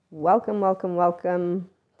Welcome, welcome, welcome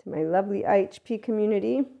to my lovely IHP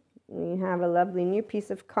community. We have a lovely new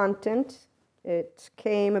piece of content. It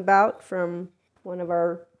came about from one of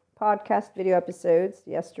our podcast video episodes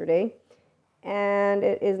yesterday, and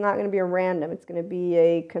it is not going to be a random. It's going to be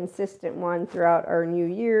a consistent one throughout our new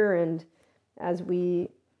year, and as we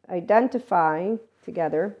identify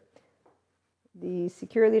together the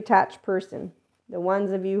securely attached person, the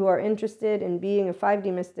ones of you who are interested in being a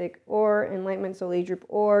 5D mystic or Enlightenment soul age group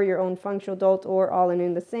or your own functional adult or all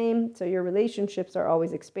in the same, so your relationships are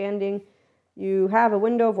always expanding. You have a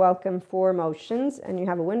window of welcome for emotions, and you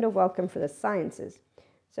have a window of welcome for the sciences.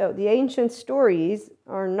 So the ancient stories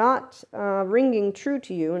are not ringing true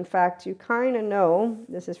to you. In fact, you kind of know,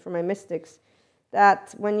 this is for my mystics,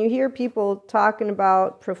 that when you hear people talking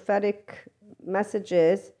about prophetic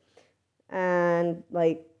messages and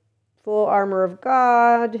like full armor of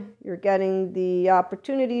God, you're getting the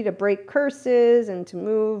opportunity to break curses and to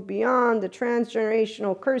move beyond the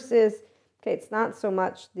transgenerational curses. Okay, it's not so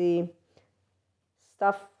much the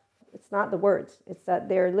stuff, it's not the words. It's that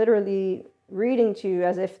they're literally reading to you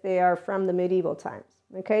as if they are from the medieval times.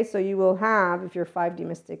 Okay, so you will have, if you're 5D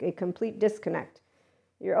mystic, a complete disconnect.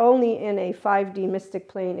 You're only in a 5D mystic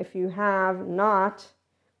plane if you have not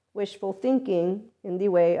wishful thinking in the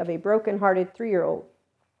way of a broken-hearted 3-year-old.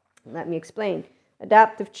 Let me explain.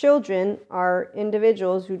 Adaptive children are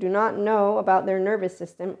individuals who do not know about their nervous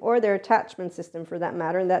system or their attachment system for that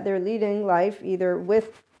matter, and that they're leading life either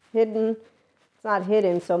with hidden, it's not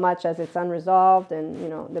hidden so much as it's unresolved,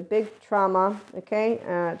 and the big trauma, okay,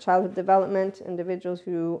 childhood development, individuals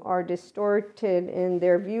who are distorted in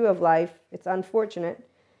their view of life. It's unfortunate,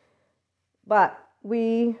 but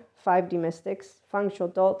we 5D mystics, functional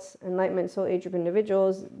adults, Enlightenment soul age group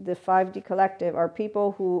individuals, the 5D collective are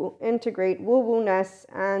people who integrate woo-woo-ness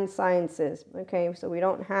and sciences. Okay, so we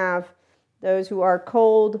don't have those who are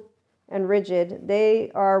cold and rigid.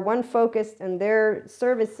 They are one focused, and their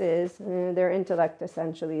services, their intellect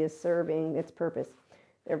essentially is serving its purpose.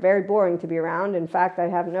 They're very boring to be around. In fact, I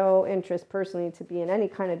have no interest personally to be in any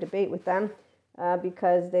kind of debate with them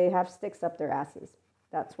because they have sticks up their asses.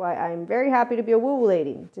 That's why I'm very happy to be a woo-woo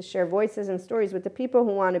lady, to share voices and stories with the people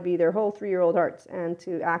who want to be their whole 3-year-old hearts, and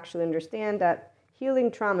to actually understand that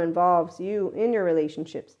healing trauma involves you in your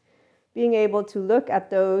relationships. Being able to look at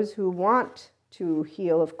those who want to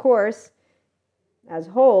heal, of course, as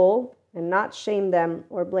whole, and not shame them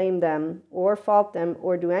or blame them or fault them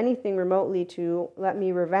or do anything remotely to let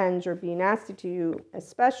me revenge or be nasty to you,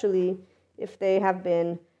 especially if they have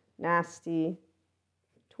been nasty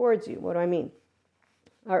towards you. What do I mean?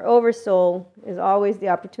 Our oversoul is always the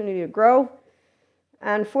opportunity to grow,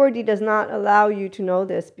 and 4D does not allow you to know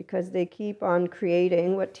this because they keep on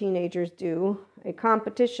creating what teenagers do, a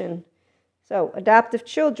competition. So adaptive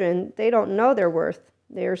children, they don't know their worth.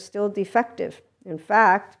 They are still defective. In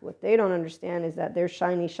fact, what they don't understand is that they're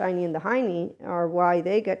shiny in the hiney are why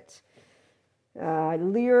they get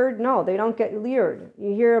lured. No, they don't get lured.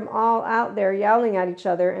 You hear them all out there yelling at each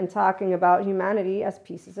other and talking about humanity as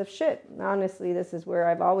pieces of shit. Honestly, this is where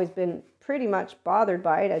I've always been pretty much bothered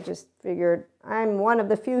by it. I just figured I'm one of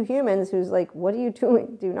the few humans who's like, what are you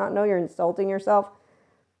doing? Do you not know you're insulting yourself?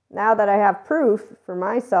 Now that I have proof for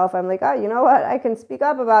myself, I'm like, oh, you know what? I can speak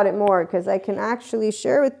up about it more because I can actually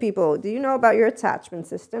share with people. Do you know about your attachment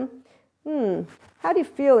system? How do you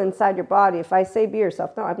feel inside your body if I say be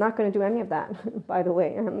yourself? No, I'm not going to do any of that, by the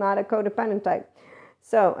way. I'm not a codependent type.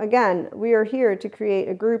 So again, we are here to create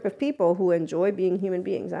a group of people who enjoy being human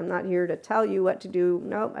beings. I'm not here to tell you what to do.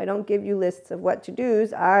 No, I don't give you lists of what to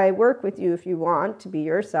do's. I work with you if you want to be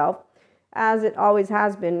yourself, as it always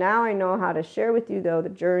has been. Now I know how to share with you, though, the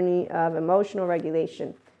journey of emotional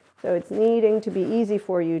regulation. So it's needing to be easy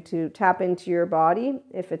for you to tap into your body.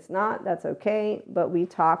 If it's not, that's okay, but we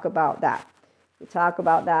talk about that. We talk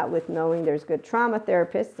about that with knowing there's good trauma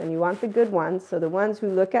therapists, and you want the good ones, so the ones who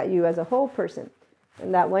look at you as a whole person.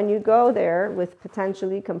 And that when you go there with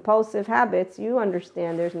potentially compulsive habits, you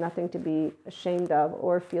understand there's nothing to be ashamed of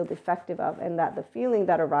or feel defective of, and that the feeling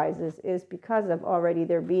that arises is because of already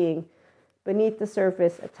there being beneath the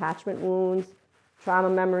surface attachment wounds, trauma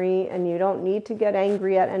memory, and you don't need to get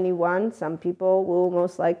angry at anyone. Some people will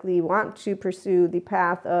most likely want to pursue the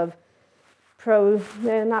path of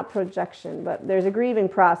not projection, but there's a grieving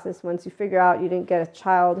process once you figure out you didn't get a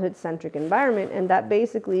childhood-centric environment, and that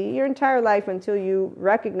basically your entire life until you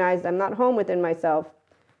recognize I'm not home within myself,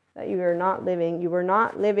 that you were not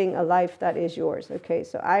living a life that is yours. Okay,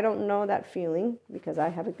 so I don't know that feeling because I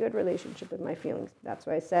have a good relationship with my feelings. That's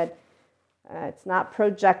why I said it's not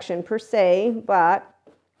projection per se, but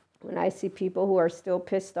when I see people who are still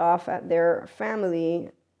pissed off at their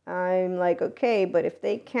family, I'm like, okay, but if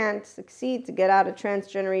they can't succeed to get out of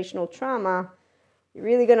transgenerational trauma, you're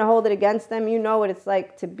really going to hold it against them. You know what it's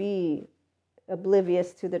like to be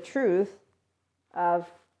oblivious to the truth of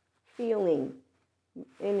feeling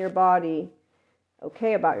in your body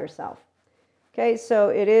okay about yourself. Okay, so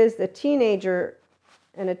it is the teenager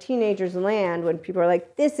and a teenager's land when people are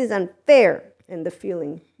like, this is unfair in the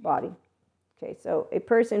feeling body. Okay, so a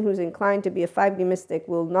person who's inclined to be a 5D mystic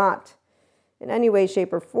will not in any way,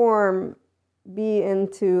 shape, or form be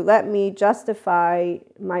into, let me justify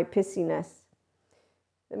my pissiness.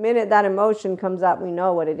 The minute that emotion comes up, we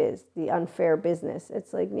know what it is, the unfair business.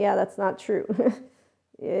 It's like, yeah, that's not true.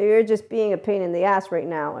 You're just being a pain in the ass right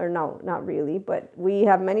now. Or no, not really. But we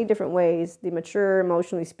have many different ways. The mature,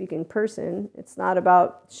 emotionally speaking person, it's not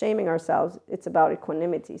about shaming ourselves. It's about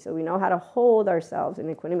equanimity. So we know how to hold ourselves in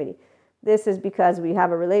equanimity. This is because we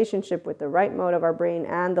have a relationship with the right mode of our brain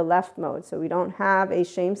and the left mode. So we don't have a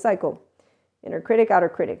shame cycle. Inner critic, outer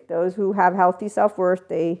critic. Those who have healthy self-worth,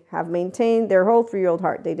 they have maintained their whole 3-year-old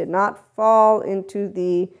heart. They did not fall into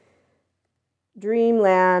the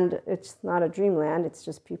dreamland. It's not a dreamland. It's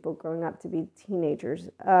just people growing up to be teenagers.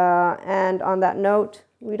 And on that note,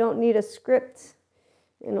 we don't need a script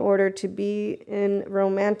in order to be in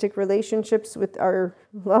romantic relationships with our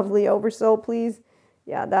lovely oversoul, please.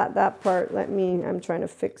 Yeah, that part, I'm trying to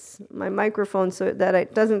fix my microphone so that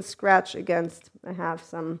it doesn't scratch against. I have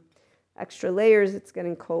some extra layers. It's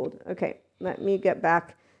getting cold. Okay, let me get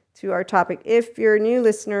back to our topic. If you're a new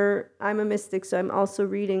listener, I'm a mystic, so I'm also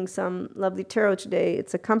reading some lovely tarot today.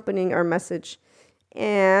 It's accompanying our message.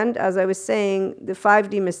 And as I was saying, the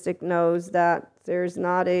 5D mystic knows that there's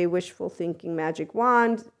not a wishful thinking magic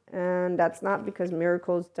wand, and that's not because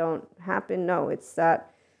miracles don't happen. No, it's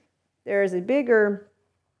that there's a bigger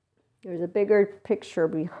picture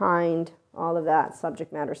behind all of that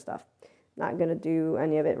subject matter stuff. Not going to do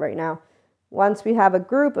any of it right now. Once we have a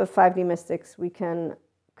group of 5D mystics, we can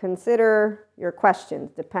consider your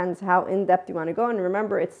questions. Depends how in-depth you want to go. And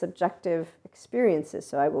remember, it's subjective experiences.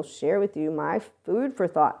 So I will share with you my food for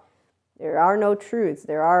thought. There are no truths.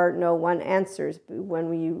 There are no one answers. When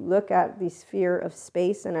we look at the sphere of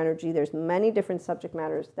space and energy, there's many different subject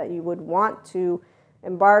matters that you would want to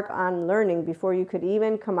embark on learning before you could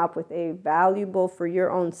even come up with a valuable for your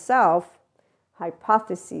own self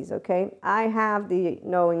hypotheses, okay? I have the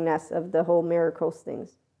knowingness of the whole miracles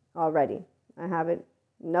things already. I have it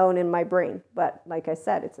known in my brain. But like I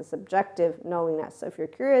said, it's a subjective knowingness. So if you're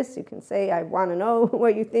curious, you can say, I want to know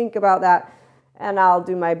what you think about that, and I'll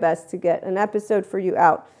do my best to get an episode for you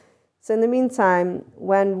out. So in the meantime,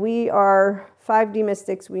 when we are 5D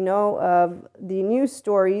mystics, we know of the news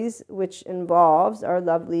stories, which involves our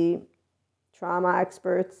lovely trauma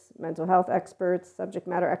experts, mental health experts, subject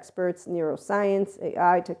matter experts, neuroscience,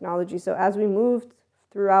 AI, technology. So as we moved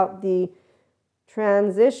throughout the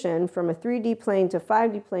transition from a 3D plane to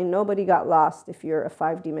 5D plane, nobody got lost if you're a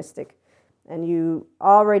 5D mystic. And you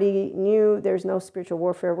already knew there's no spiritual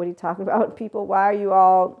warfare. What are you talking about, people? Why are you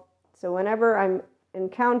all... So whenever I'm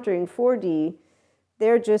encountering 4D,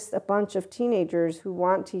 they're just a bunch of teenagers who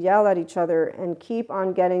want to yell at each other and keep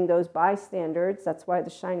on getting those bystanders. That's why the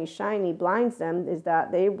shiny blinds them, is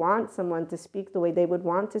that they want someone to speak the way they would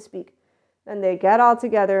want to speak. Then they get all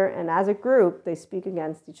together, and as a group, they speak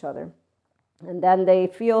against each other. And then they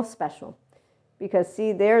feel special. Because,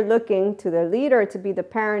 see, they're looking to their leader to be the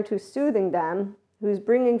parent who's soothing them, who's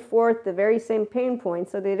bringing forth the very same pain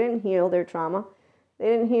points, so they didn't heal their trauma. They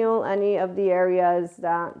didn't heal any of the areas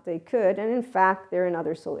that they could. And in fact, they're in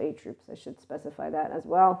other soul age groups. I should specify that as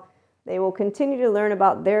well. They will continue to learn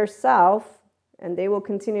about their self, and they will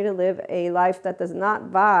continue to live a life that does not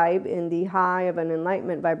vibe in the high of an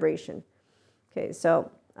enlightenment vibration. Okay, so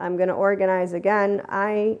I'm going to organize again.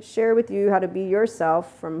 I share with you how to be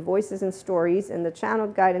yourself from voices and stories, and the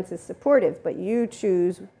channeled guidance is supportive, but you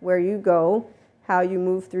choose where you go, how you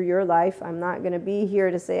move through your life. I'm not going to be here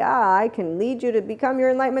to say, I can lead you to become your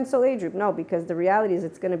enlightenment soul age group. No, because the reality is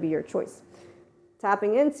it's going to be your choice.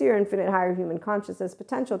 Tapping into your infinite higher human consciousness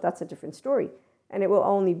potential, that's a different story. And it will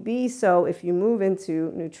only be so if you move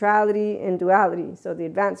into neutrality and duality. So the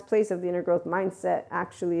advanced place of the inner growth mindset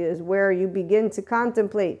actually is where you begin to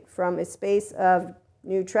contemplate from a space of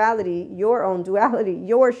neutrality, your own duality,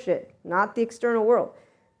 your shit, not the external world.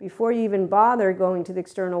 Before you even bother going to the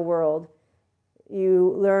external world,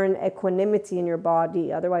 you learn equanimity in your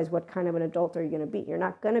body. Otherwise, what kind of an adult are you going to be? You're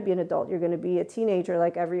not going to be an adult. You're going to be a teenager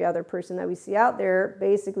like every other person that we see out there,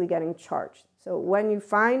 basically getting charged. So when you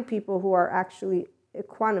find people who are actually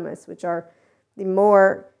equanimous, which are the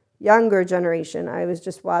more younger generation, I was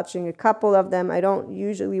just watching a couple of them. I don't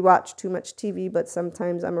usually watch too much TV, but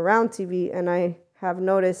sometimes I'm around TV, and I have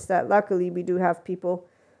noticed that luckily we do have people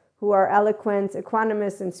who are eloquent,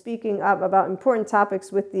 equanimous, and speaking up about important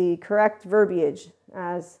topics with the correct verbiage.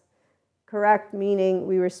 As correct meaning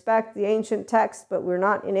we respect the ancient text, but we're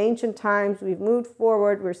not in ancient times. We've moved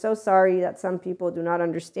forward. We're so sorry that some people do not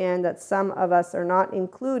understand that some of us are not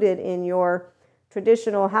included in your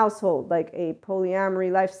traditional household, like a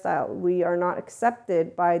polyamory lifestyle. We are not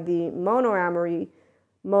accepted by the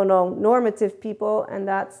mononormative people, and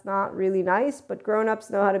that's not really nice. But grown-ups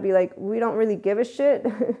know how to be like, we don't really give a shit.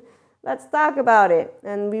 Let's talk about it,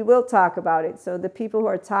 and we will talk about it. So the people who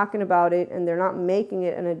are talking about it and they're not making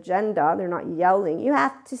it an agenda, they're not yelling, you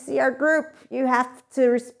have to see our group, you have to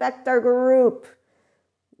respect our group.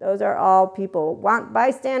 Those are all people. Want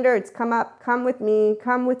bystanders, come up, come with me,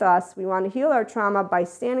 come with us. We want to heal our trauma by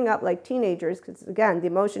standing up like teenagers, because again, the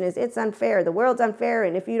emotion is, it's unfair, the world's unfair,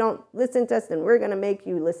 and if you don't listen to us, then we're going to make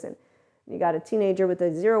you listen. You got a teenager with a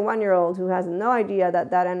 0-1-year-old who has no idea that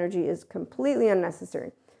that energy is completely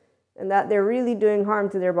unnecessary, and that they're really doing harm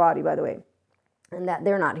to their body, by the way, and that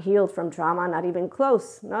they're not healed from trauma, not even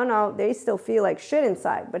close. No, they still feel like shit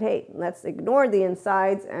inside. But hey, let's ignore the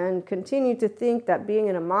insides and continue to think that being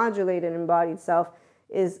in a modulated embodied self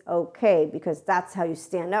is okay, because that's how you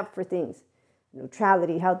stand up for things.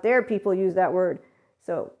 Neutrality, how dare people use that word.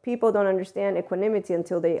 So people don't understand equanimity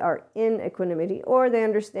until they are in equanimity, or they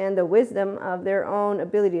understand the wisdom of their own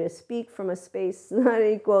ability to speak from a space that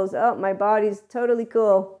equals, oh, my body's totally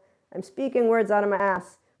cool. I'm speaking words out of my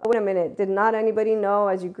ass. Oh, wait a minute. Did not anybody know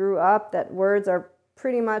as you grew up that words are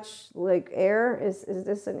pretty much like air? Is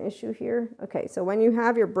this an issue here? Okay, so when you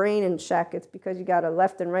have your brain in check, it's because you got a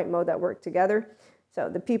left and right mode that work together. So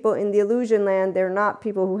the people in the illusion land, they're not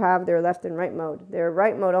people who have their left and right mode. Their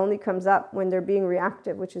right mode only comes up when they're being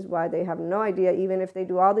reactive, which is why they have no idea, even if they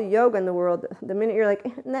do all the yoga in the world, the minute you're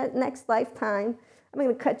like, next lifetime, I'm going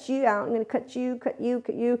to cut you out. I'm going to cut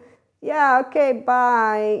you. Yeah, okay,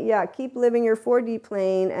 bye. Yeah, keep living your 4D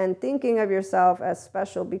plane and thinking of yourself as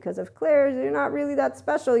special because of clairs. You're not really that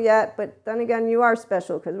special yet, but then again, you are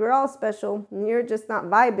special because we're all special. And you're just not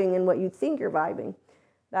vibing in what you think you're vibing.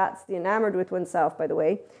 That's the enamored with oneself, by the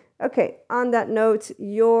way. Okay, on that note,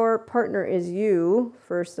 your partner is you,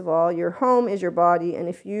 first of all. Your home is your body. And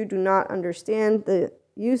if you do not understand the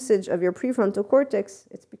usage of your prefrontal cortex,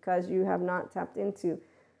 it's because you have not tapped into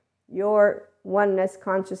your oneness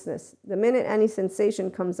consciousness. The minute any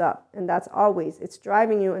sensation comes up, and that's always, it's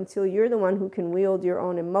driving you until you're the one who can wield your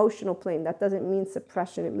own emotional plane. That doesn't mean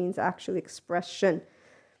suppression, it means actually expression.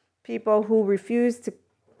 People who refuse the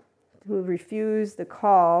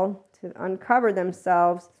call to uncover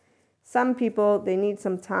themselves, some people, they need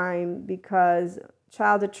some time because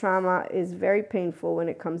childhood trauma is very painful when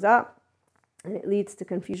it comes up. And it leads to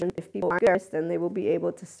confusion. If people aren't honest, then they will be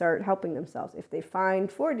able to start helping themselves. If they find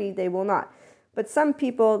 4D, they will not. But some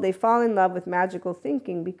people, they fall in love with magical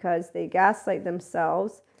thinking because they gaslight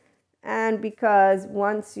themselves. And because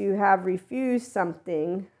once you have refused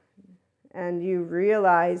something and you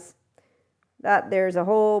realize that there's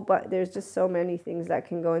just so many things that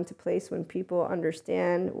can go into place when people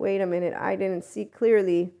understand, wait a minute, I didn't see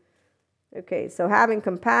clearly. Okay, so having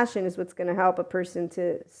compassion is what's going to help a person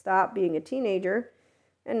to stop being a teenager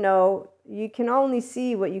and know you can only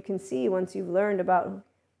see what you can see once you've learned about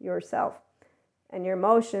yourself. And your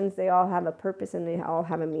emotions, they all have a purpose and they all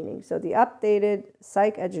have a meaning. So the updated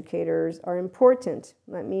psych educators are important.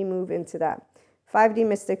 Let me move into that. 5D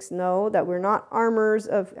mystics know that we're not armors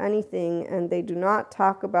of anything, and they do not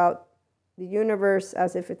talk about the universe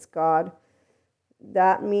as if it's God.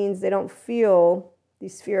 That means they don't feel the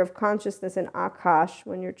sphere of consciousness and Akash.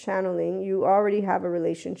 When you're channeling, you already have a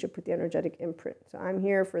relationship with the energetic imprint. So I'm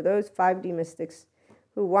here for those 5D mystics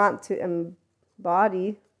who want to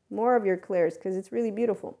embody more of your clairs, because it's really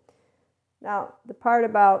beautiful. Now, the part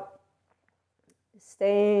about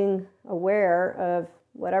staying aware of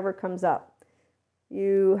whatever comes up.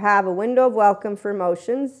 You have a window of welcome for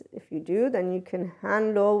emotions. If you do, then you can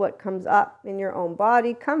handle what comes up in your own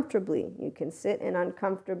body comfortably. You can sit in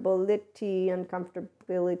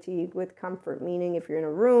uncomfortability with comfort, meaning if you're in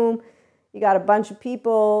a room, you got a bunch of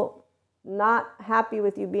people not happy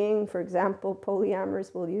with you being, for example,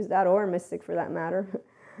 polyamorous, we'll use that, or mystic for that matter.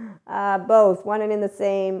 Both, one and in the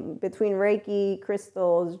same, between Reiki,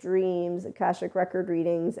 crystals, dreams, Akashic record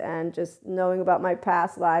readings, and just knowing about my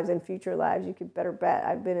past lives and future lives. You could better bet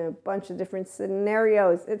I've been in a bunch of different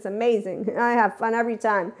scenarios. It's amazing. I have fun every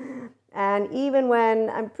time. And even when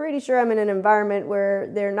I'm pretty sure I'm in an environment where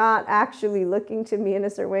they're not actually looking to me in a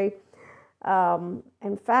certain way.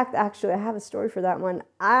 In fact, actually, I have a story for that one.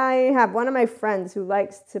 I have one of my friends who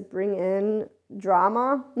likes to bring in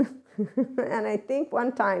drama. And I think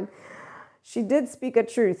one time she did speak a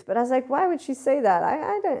truth. But I was like, why would she say that?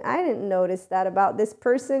 I didn't notice that about this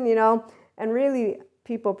person, and really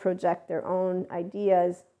people project their own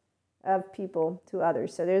ideas of people to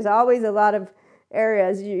others. So there's always a lot of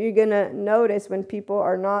areas you're going to notice when people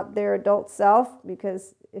are not their adult self,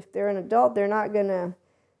 because if they're an adult, they're not going to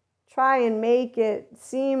try and make it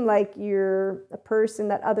seem like you're a person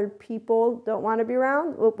that other people don't want to be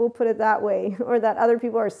around. We'll put it that way, or that other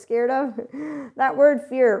people are scared of. That word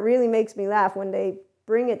fear really makes me laugh when they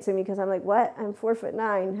bring it to me, because I'm like, what? I'm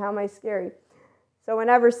 4'9". How am I scary? So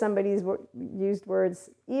whenever somebody's used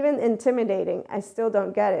words, even intimidating, I still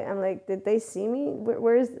don't get it. I'm like, did they see me?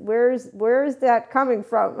 Where's that coming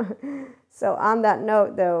from? So on that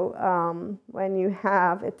note, though, when you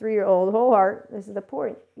have a 3-year-old whole heart, this is the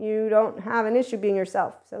point. You don't have an issue being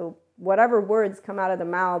yourself. So whatever words come out of the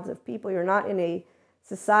mouths of people, you're not in a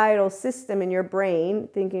societal system in your brain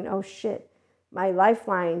thinking, oh shit, my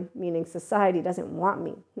lifeline, meaning society, doesn't want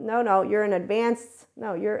me. No, you're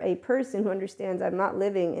you're a person who understands I'm not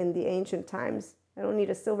living in the ancient times. I don't need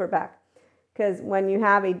a silverback. Because when you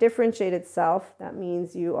have a differentiated self, that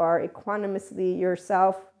means you are equanimously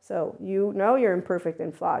yourself. So you know you're imperfect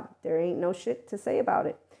and flawed. There ain't no shit to say about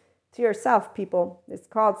it. To yourself, people. It's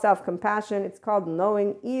called self-compassion. It's called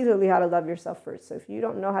knowing easily how to love yourself first. So if you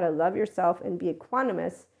don't know how to love yourself and be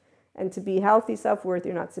equanimous, and to be healthy self-worth,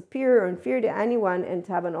 you're not superior or inferior to anyone, and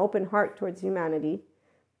to have an open heart towards humanity.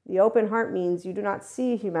 The open heart means you do not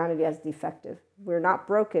see humanity as defective. We're not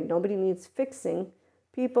broken. Nobody needs fixing.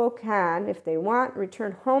 People can, if they want,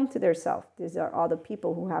 return home to their self. These are all the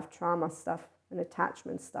people who have trauma stuff and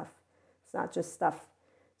attachment stuff. It's not just stuff.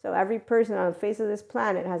 So every person on the face of this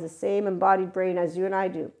planet has the same embodied brain as you and I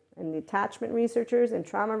do. And the attachment researchers and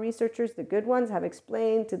trauma researchers, the good ones, have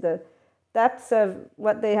explained to the depths of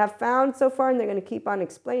what they have found so far, and they're going to keep on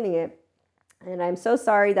explaining it. And I'm so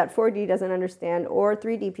sorry that 4D doesn't understand, or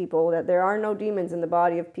 3D people, that there are no demons in the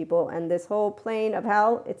body of people. And this whole plane of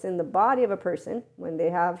hell, it's in the body of a person when they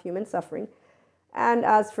have human suffering. And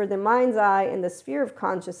as for the mind's eye and the sphere of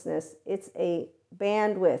consciousness, it's a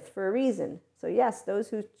bandwidth for a reason. So yes, those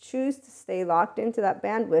who choose to stay locked into that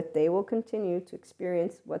bandwidth, they will continue to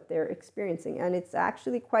experience what they're experiencing. And it's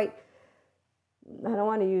actually quite, I don't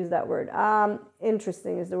want to use that word.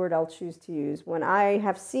 Interesting is the word I'll choose to use. When I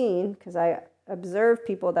have seen, because I observe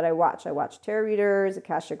people that I watch tarot readers,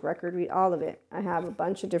 Akashic record read, all of it. I have a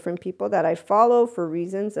bunch of different people that I follow for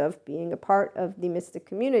reasons of being a part of the mystic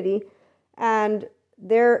community, and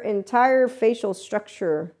their entire facial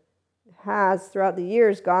structure has throughout the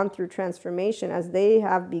years gone through transformation as they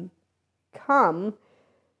have become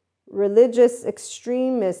religious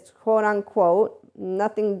extremists, quote unquote.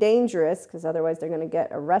 Nothing dangerous, because otherwise they're going to get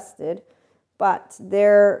arrested, but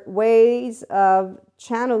their ways of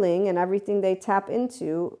channeling and everything they tap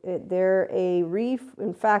into, they're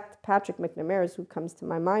in fact, Patrick McNamara, who comes to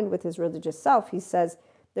my mind with his religious self, he says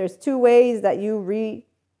there's 2 ways that you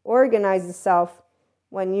reorganize the self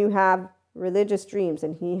when you have religious dreams.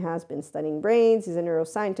 And he has been studying brains. He's a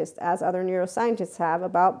neuroscientist, as other neuroscientists have,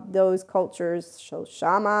 about those cultures,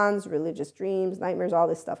 shamans, religious dreams, nightmares, all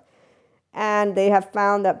this stuff. And they have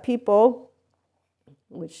found that people,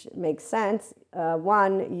 which makes sense,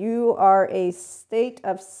 one, you are a state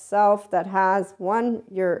of self that has, one,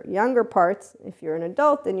 your younger parts. If you're an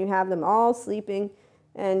adult, then you have them all sleeping,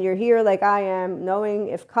 and you're here like I am, knowing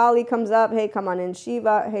if Kali comes up, hey, come on in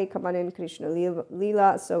Shiva, hey, come on in Krishna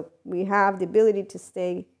Lila. So we have the ability to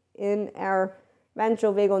stay in our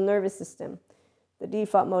ventral vagal nervous system, the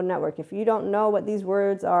default mode network. If you don't know what these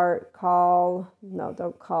words are,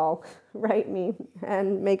 don't call, write me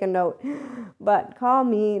and make a note. But call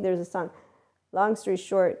me, there's a song. Long story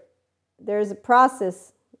short, there's a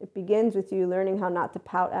process. It begins with you learning how not to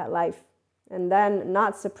pout at life, and then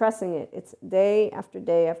not suppressing it. It's day after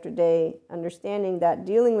day after day, understanding that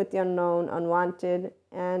dealing with the unknown, unwanted,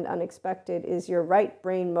 and unexpected is your right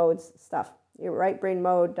brain mode's stuff. Your right brain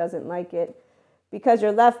mode doesn't like it, because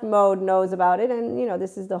your left mode knows about it. And,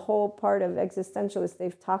 this is the whole part of existentialists.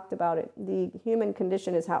 They've talked about it. The human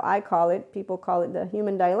condition is how I call it. People call it the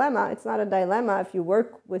human dilemma. It's not a dilemma if you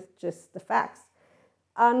work with just the facts.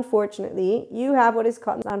 Unfortunately, you have what is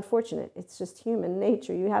called unfortunate. It's just human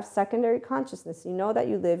nature. You have secondary consciousness. You know that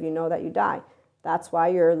you live. You know that you die. That's why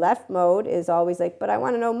your left mode is always like, but I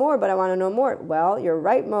want to know more, but I want to know more. Well, your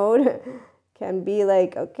right mode can be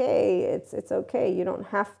like, okay, it's okay, you don't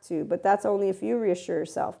have to, but that's only if you reassure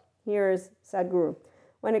yourself. Here's Sadhguru.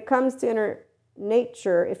 When it comes to inner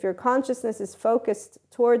nature, if your consciousness is focused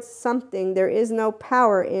towards something, there is no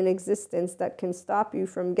power in existence that can stop you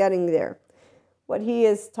from getting there. What he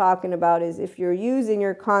is talking about is if you're using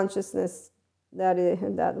your consciousness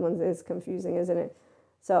that one is confusing, isn't it?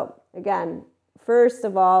 So again, first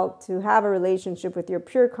of all, to have a relationship with your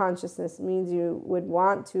pure consciousness means you would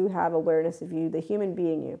want to have awareness of you, the human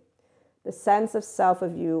being you, the sense of self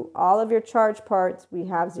of you, all of your charged parts. We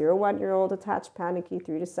have 0-1-year-old, attached, panicky,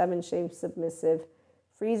 3 to 7, shame, submissive,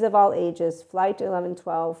 freeze of all ages, flight 11,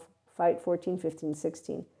 12, fight 14, 15,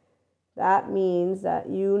 16. That means that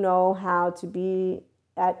you know how to be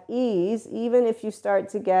at ease, even if you start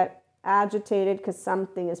to get agitated because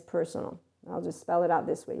something is personal. I'll just spell it out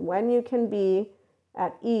this way. When you can be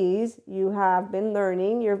at ease, you have been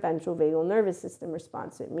learning your ventral vagal nervous system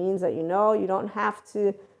response. It means that you know you don't have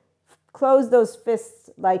to close those fists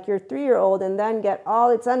like your 3-year-old and then get all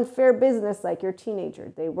its unfair business like your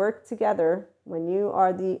teenager. They work together. When you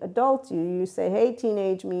are the adult you say, hey,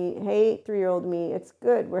 teenage me, hey, 3-year-old me, it's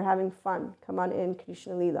good. We're having fun. Come on in,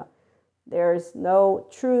 Krishna Lila. There's no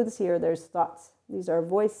truths here. There's thoughts. These are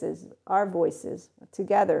voices, our voices,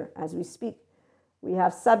 together as we speak. We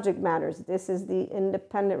have subject matters. This is the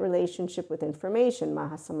independent relationship with information,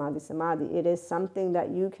 Mahasamadhi Samadhi. It is something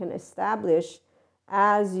that you can establish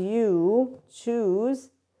as you choose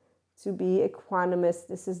to be equanimous.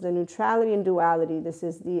 This is the neutrality and duality. This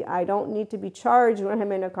is the, I don't need to be charged when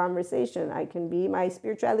I'm in a conversation. I can be my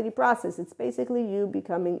spirituality process. It's basically you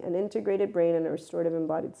becoming an integrated brain and a restorative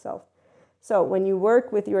embodied self. So when you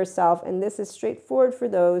work with yourself, and this is straightforward for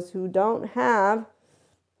those who don't have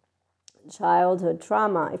childhood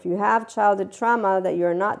trauma. If you have childhood trauma that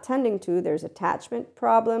you're not tending to, there's attachment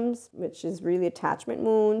problems, which is really attachment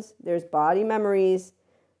wounds. There's body memories.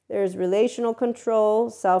 There's relational control,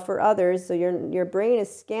 self or others. So your brain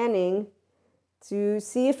is scanning to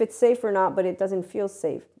see if it's safe or not, but it doesn't feel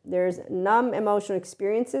safe. There's numb emotional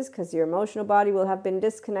experiences because your emotional body will have been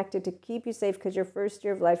disconnected to keep you safe because your first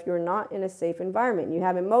year of life, you're not in a safe environment. You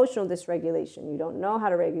have emotional dysregulation. You don't know how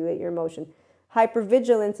to regulate your emotion.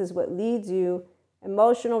 Hypervigilance is what leads you.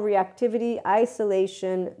 Emotional reactivity,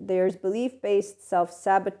 isolation. There's belief-based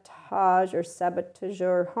self-sabotage or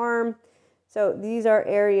saboteur harm. So these are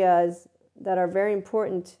areas that are very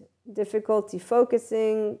important. Difficulty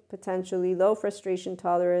focusing, potentially low frustration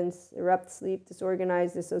tolerance, erupt sleep,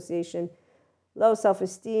 disorganized dissociation, low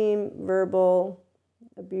self-esteem, verbal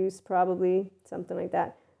abuse, probably, something like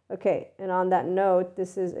that. Okay, and on that note,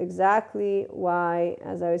 this is exactly why,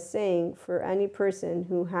 as I was saying, for any person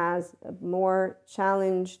who has a more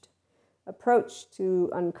challenged approach to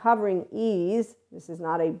uncovering ease, this is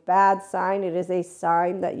not a bad sign. It is a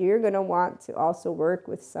sign that you're going to want to also work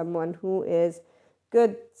with someone who is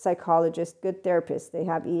good psychologist, good therapist. They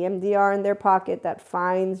have EMDR in their pocket that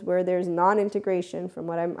finds where there's non-integration, from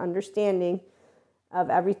what I'm understanding of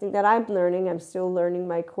everything that I'm learning. I'm still learning.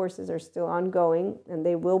 My courses are still ongoing, and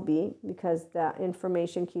they will be because the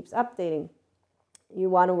information keeps updating. You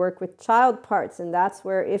want to work with child parts, and that's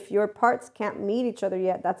where, if your parts can't meet each other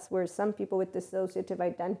yet, that's where some people with dissociative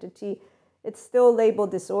identity, it's still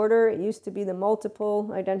labeled disorder. It used to be the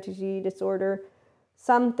multiple identity disorder.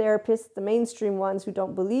 Some therapists, the mainstream ones who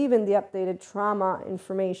don't believe in the updated trauma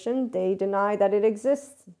information, they deny that it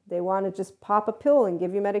exists. They want to just pop a pill and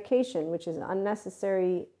give you medication, which is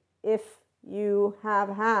unnecessary if you have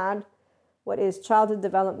had what is childhood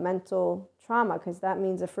developmental trauma, because that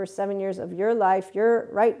means the first 7 years of your life, your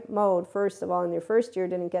right mode, first of all, in your first year,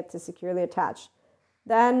 didn't get to securely attach.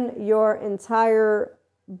 Then your entire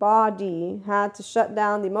body had to shut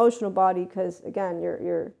down the emotional body because, again,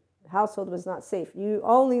 your household was not safe. You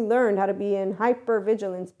only learned how to be in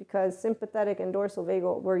hypervigilance because sympathetic and dorsal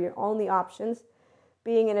vagal were your only options,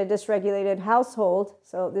 being in a dysregulated household.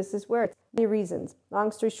 So this is where it's many reasons. Long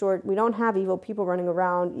story short, we don't have evil people running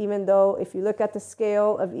around, even though if you look at the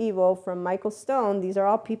scale of evil from Michael Stone, these are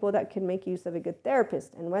all people that can make use of a good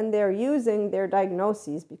therapist. And when they're using their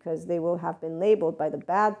diagnoses, because they will have been labeled by the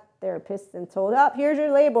bad therapists and told, oh, here's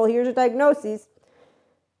your label, here's your diagnoses,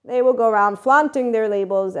 they will go around flaunting their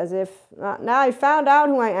labels as if, now I found out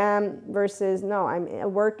who I am, versus, no, I'm a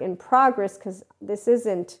work in progress because this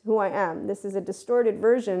isn't who I am. This is a distorted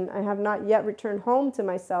version. I have not yet returned home to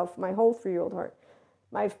myself, my whole 3-year-old heart.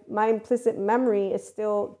 My implicit memory is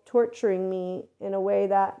still torturing me in a way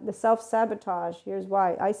that the self-sabotage, here's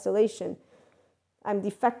why, isolation. I'm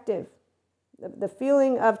defective. The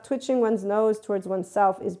feeling of twitching one's nose towards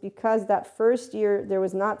oneself is because that first year there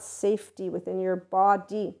was not safety within your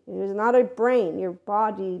body. It was not a brain. Your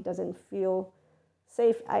body doesn't feel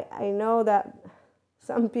safe. I know that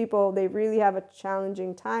some people, they really have a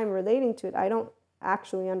challenging time relating to it. I don't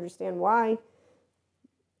actually understand why.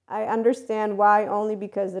 I understand why only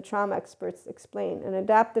because the trauma experts explain. An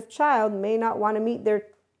adaptive child may not want to meet their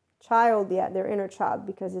child yet, their inner child,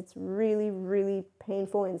 because it's really, really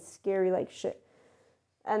painful and scary like shit.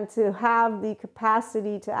 And to have the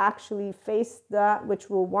capacity to actually face that which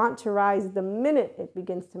will want to rise the minute it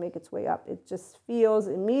begins to make its way up. It just feels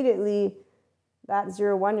immediately that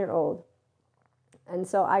 0-1-year-old. And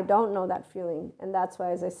so I don't know that feeling. And that's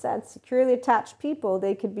why, as I said, securely attached people,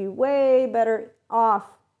 they could be way better off.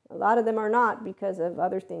 A lot of them are not because of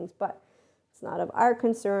other things, but it's not of our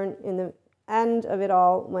concern in the end of it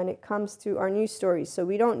all when it comes to our new stories. So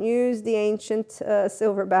we don't use the ancient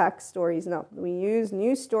silverback stories. No, we use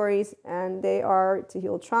new stories, and they are to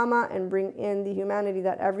heal trauma and bring in the humanity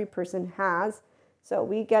that every person has. So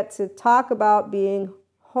we get to talk about being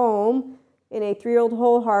home in a 3-year-old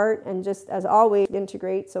whole heart, and just as always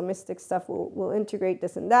integrate. So mystic stuff will integrate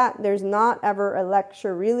this and that. There's not ever a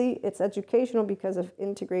lecture really. It's educational because of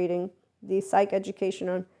integrating the psych education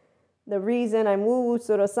on. The reason I'm woo-woo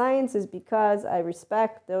pseudoscience is because I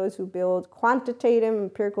respect those who build quantitative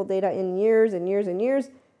empirical data in years and years and years.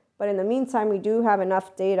 But in the meantime, we do have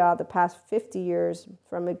enough data the past 50 years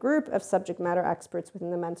from a group of subject matter experts within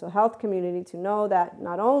the mental health community to know that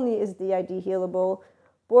not only is DID healable,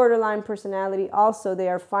 borderline personality, also they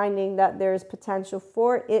are finding that there is potential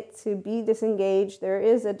for it to be disengaged. There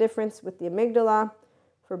is a difference with the amygdala.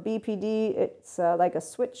 For BPD, it's like a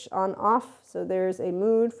switch on off. So there's a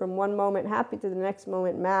mood from one moment happy to the next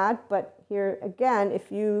moment mad. But here again,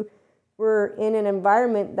 if you were in an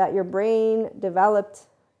environment that your brain developed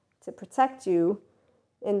to protect you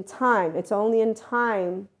in time, it's only in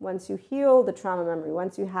time, once you heal the trauma memory,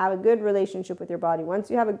 once you have a good relationship with your body, once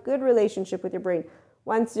you have a good relationship with your brain,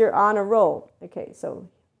 once you're on a roll. Okay, so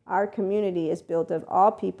our community is built of all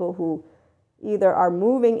people who either are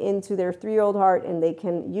moving into their 3-year-old heart, and they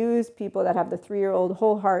can use people that have the 3-year-old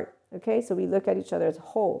whole heart. Okay, so we look at each other as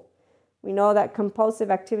whole. We know that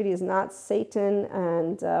compulsive activity is not Satan,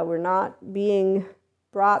 and we're not being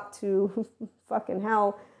brought to fucking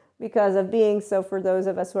hell because of being so. For those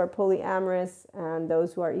of us who are polyamorous and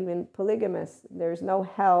those who are even polygamous, there's no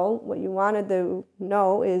hell. What you want to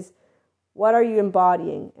know is, what are you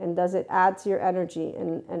embodying, and does it add to your energy,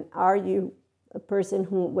 and are you a person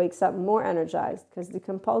who wakes up more energized? Because the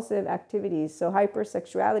compulsive activities, so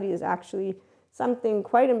hypersexuality, is actually something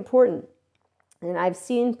quite important. And I've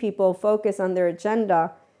seen people focus on their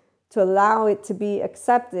agenda to allow it to be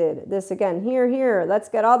accepted. This again, here, let's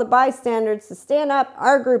get all the bystanders to stand up.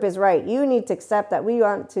 Our group is right. You need to accept that we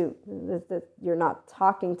want to. You're not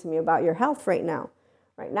talking to me about your health right now.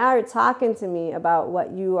 Right now, you're talking to me about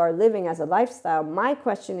what you are living as a lifestyle. My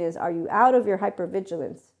question is, are you out of your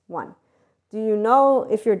hypervigilance? 1. Do you know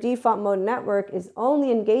if your default mode network is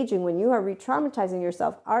only engaging when you are re-traumatizing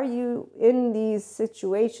yourself? Are you in these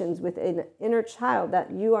situations with an inner child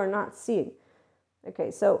that you are not seeing?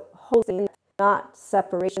 Okay, so holding, not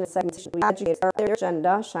separation and segmentation. We educate their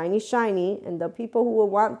agenda, shiny, and the people who will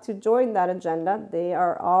want to join that agenda, they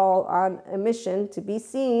are all on a mission to be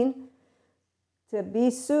seen, to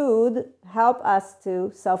be soothed, help us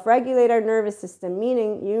to self-regulate our nervous system,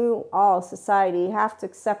 meaning you all, society, have to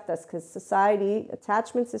accept us, because society,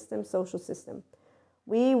 attachment system, social system.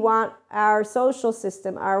 We want our social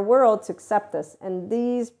system, our world, to accept us. And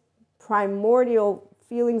these primordial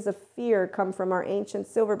feelings of fear come from our ancient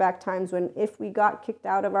silverback times, when if we got kicked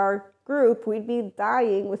out of our group, we'd be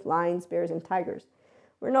dying with lions, bears, and tigers.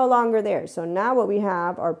 We're no longer there. So now what we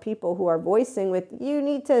have are people who are voicing with, you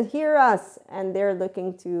need to hear us, and they're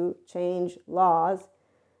looking to change laws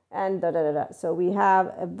and So we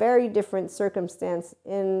have a very different circumstance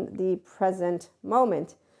in the present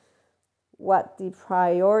moment. What the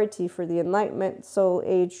priority for the Enlightenment soul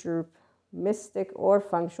age group, mystic or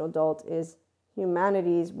functional adult, is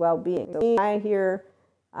humanity's well-being. So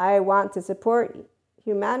I want to support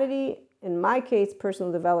humanity. In my case,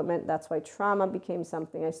 personal development. That's why trauma became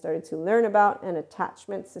something I started to learn about, and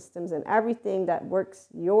attachment systems and everything that works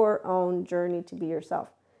your own journey to be yourself.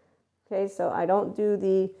 Okay, so I don't do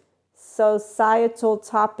the societal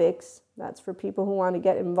topics. That's for people who want to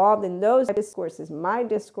get involved in those discourses. My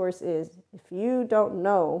discourse is, if you don't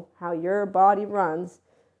know how your body runs,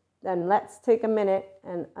 then let's take a minute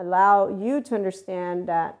and allow you to understand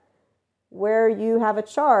that where you have a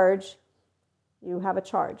charge, you have a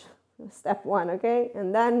charge. Step 1, okay?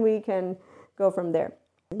 And then we can go from there.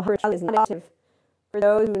 Is negative for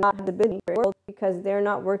those who not have the ability because they're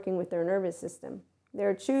not working with their nervous system.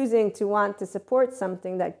 They're choosing to want to support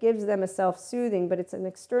something that gives them a self-soothing, but it's an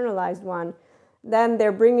externalized one. Then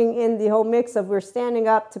they're bringing in the whole mix of, we're standing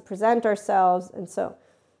up to present ourselves. And so,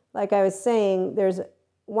 like I was saying, there's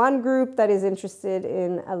one group that is interested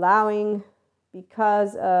in allowing,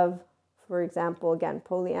 because of For example, again,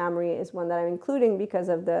 polyamory is one that I'm including because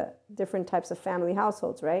of the different types of family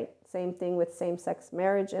households, right? Same thing with same-sex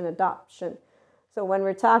marriage and adoption. So when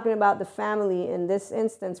we're talking about the family, in this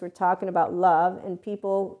instance, we're talking about love and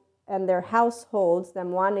people and their households,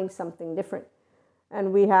 them wanting something different.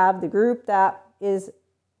 And we have the group that is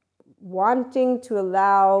wanting to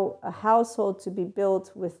allow a household to be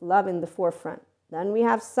built with love in the forefront. Then we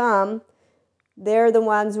have some, they're the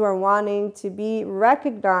ones who are wanting to be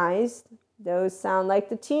recognized. Those sound like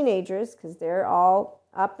the teenagers because they're all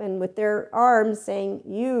up and with their arms saying,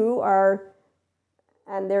 you are,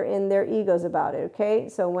 and they're in their egos about it, okay?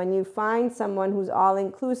 So when you find someone who's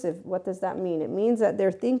all-inclusive, what does that mean? It means that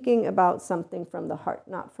they're thinking about something from the heart,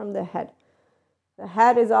 not from the head. The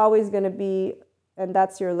head is always going to be, and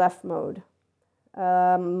that's your left mode,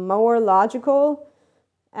 more logical,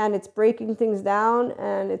 and it's breaking things down,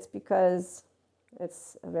 and it's because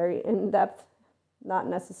it's a very in-depth, not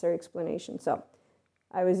necessary explanation. So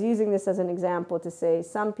I was using this as an example to say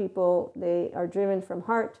some people, they are driven from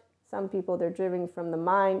heart. Some people, they're driven from the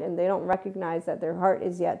mind, and they don't recognize that their heart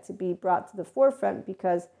is yet to be brought to the forefront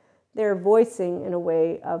because they're voicing in a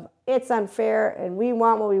way of, it's unfair, and we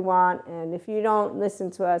want what we want, and if you don't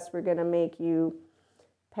listen to us, we're going to make you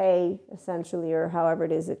pay, essentially, or however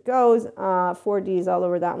it is it goes. 4D is all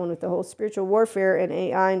over that one with the whole spiritual warfare and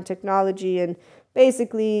AI and technology, and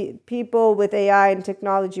basically people with AI and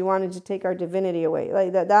technology wanted to take our divinity away.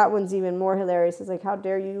 Like that one's even more hilarious. It's like, how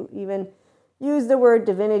dare you even use the word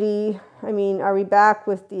divinity? I mean, are we back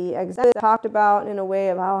with the exact talked about in a way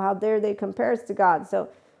of how dare they compare us to God? So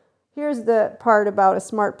here's the part about a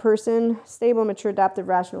smart person: stable, mature, adaptive,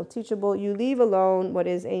 rational, teachable. You leave alone what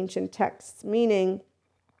is ancient texts, meaning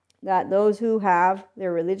that those who have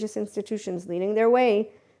their religious institutions leading their way,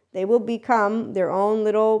 they will become their own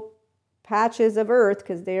little patches of earth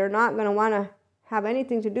because they are not going to want to have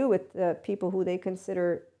anything to do with the people who they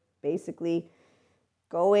consider basically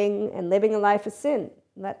going and living a life of sin.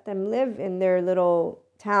 Let them live in their little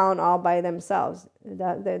town all by themselves.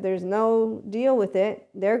 There's no deal with it.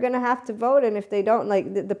 They're going to have to vote, and if they don't,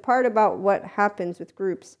 like the part about what happens with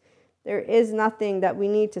groups, there is nothing that we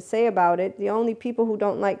need to say about it. The only people who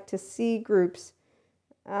don't like to see groups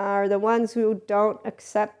are the ones who don't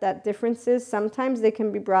accept that differences, sometimes they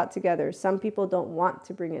can be brought together. Some people don't want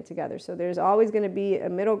to bring it together. So there's always going to be a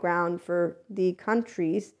middle ground for the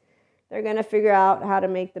countries. They're going to figure out how to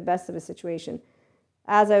make the best of a situation.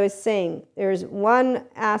 As I was saying, there's one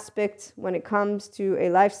aspect when it comes to a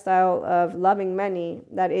lifestyle of loving many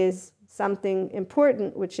that is something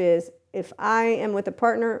important, which is if I am with a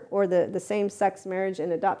partner or the same-sex marriage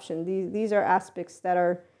and adoption. These are aspects that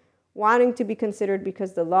are wanting to be considered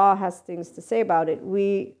because the law has things to say about it.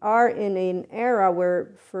 We are in an era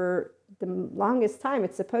where for the longest time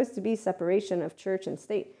it's supposed to be separation of church and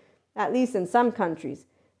state, at least in some countries.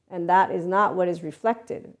 And that is not what is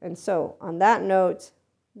reflected. And so on that note,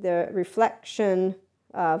 the reflection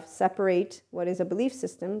of separate what is a belief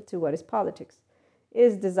system to what is politics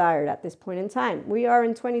is desired at this point in time. We are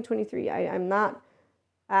in 2023. I'm not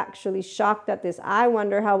actually shocked at this. I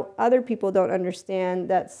wonder how other people don't understand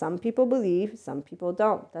that some people believe, some people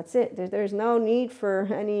don't. That's it. There's no need for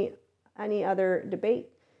any other debate.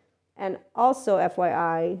 And also,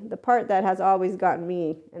 FYI, the part that has always gotten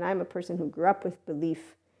me, and I'm a person who grew up with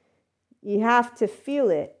belief, you have to feel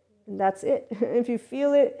it, and that's it. If you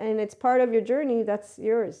feel it and it's part of your journey, that's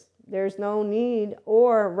yours. There's no need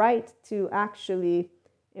or right to actually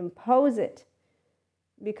impose it,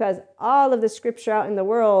 because all of the scripture out in the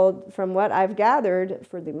world, from what I've gathered,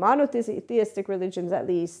 for the monotheistic religions at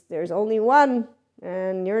least, there's only one,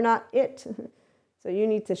 and you're not it. So you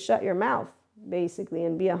need to shut your mouth, basically,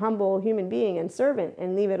 and be a humble human being and servant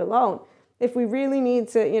and leave it alone. If we really need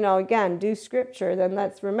to, again, do scripture, then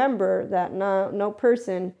let's remember that no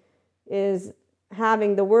person is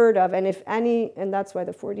having the word of, and if any, and that's why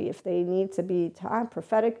the 40, if they need to be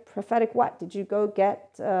prophetic what? Did you go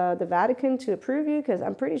get the Vatican to approve you? Because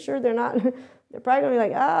I'm pretty sure they're not, they're probably going to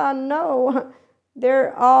be like, no,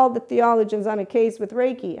 they're all the theologians on a case with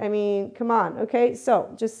Reiki. I mean, come on, okay?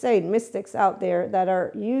 So just say mystics out there that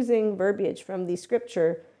are using verbiage from the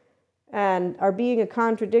scripture and are being a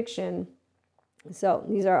contradiction. So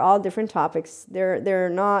these are all different topics. They're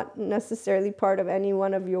not necessarily part of any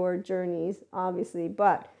one of your journeys, obviously,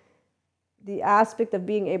 but the aspect of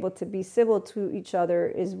being able to be civil to each other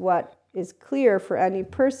is what is clear for any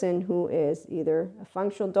person who is either a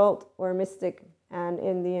functional adult or a mystic and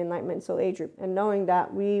in the Enlightenment Soul Age group. And knowing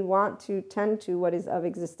that we want to tend to what is of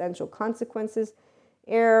existential consequences: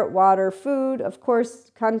 air, water, food, of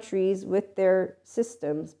course, countries with their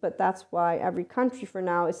systems, but that's why every country for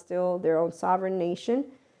now is still their own sovereign nation.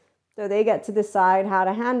 So they get to decide how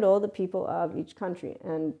to handle the people of each country.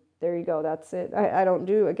 And there you go. That's it. I don't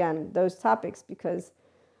do, again, those topics because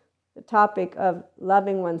the topic of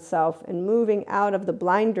loving oneself and moving out of the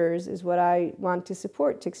blinders is what I want to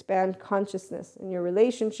support, to expand consciousness. And your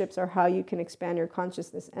relationships are how you can expand your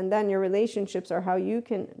consciousness. And then your relationships are how you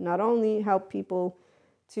can not only help people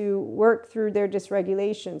to work through their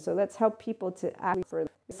dysregulation. So let's help people to act for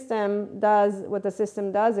the system does what the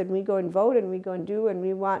system does, and we go and vote and we go and do, and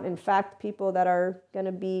we want, in fact, people that are going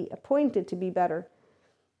to be appointed to be better.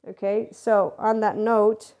 Okay, so on that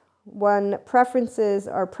note, when preferences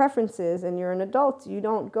are preferences and you're an adult, you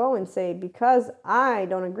don't go and say, because I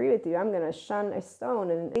don't agree with you, I'm going to shun a stone.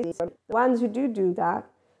 And the ones who do that,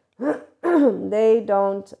 they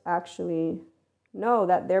don't actually know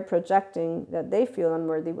that they're projecting that they feel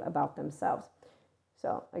unworthy about themselves.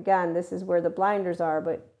 So again, this is where the blinders are,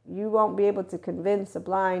 but you won't be able to convince a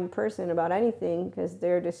blind person about anything because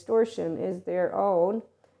their distortion is their own.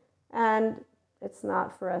 And it's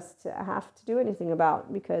not for us to have to do anything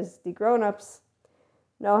about, because the grown-ups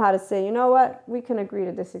know how to say, you know what, we can agree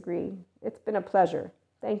to disagree. It's been a pleasure.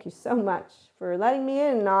 Thank you so much for letting me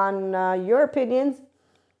in on your opinions.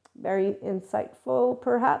 Very insightful,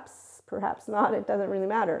 perhaps not. It doesn't really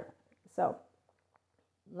matter. So,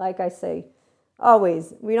 like I say,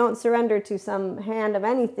 always, we don't surrender to some hand of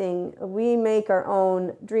anything. We make our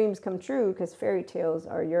own dreams come true, because fairy tales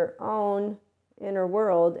are your own inner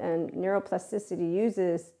world, and neuroplasticity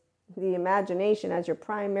uses the imagination as your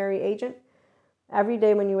primary agent. Every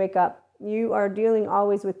day when you wake up, you are dealing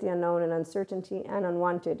always with the unknown and uncertainty and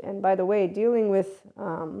unwanted. And by the way, dealing with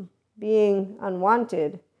being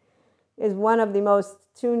unwanted is one of the most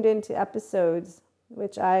tuned into episodes,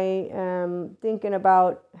 which I am thinking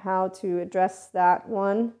about how to address that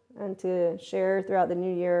one and to share throughout the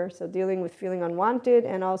new year. So dealing with feeling unwanted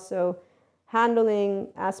and also handling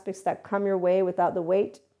aspects that come your way without the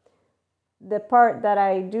weight. The part that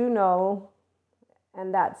I do know,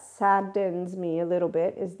 and that saddens me a little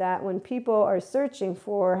bit, is that when people are searching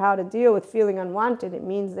for how to deal with feeling unwanted, it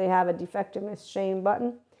means they have a defectiveness shame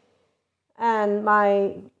button. And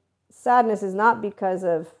my sadness is not because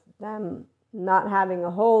of them not having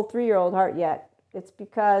a whole 3-year-old heart yet. It's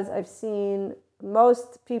because I've seen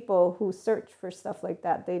most people who search for stuff like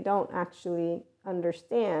that, they don't actually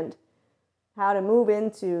understand how to move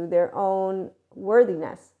into their own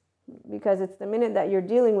worthiness. Because it's the minute that you're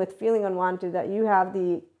dealing with feeling unwanted that you have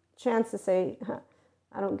the chance to say,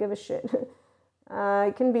 I don't give a shit.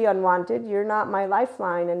 It can be unwanted. You're not my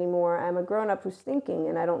lifeline anymore. I'm a grown-up who's thinking,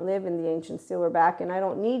 and I don't live in the ancient silverback, and I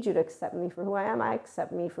don't need you to accept me for who I am. I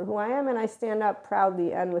accept me for who I am, and I stand up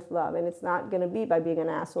proudly and with love. And it's not going to be by being an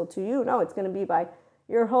asshole to you. No, it's going to be by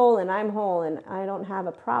you're whole and I'm whole, and I don't have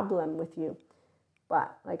a problem with you.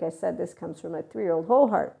 But like I said, this comes from a 3-year-old whole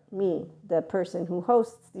heart, me, the person who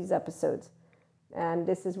hosts these episodes. And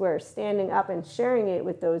this is where standing up and sharing it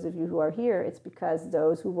with those of you who are here, it's because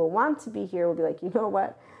those who will want to be here will be like, you know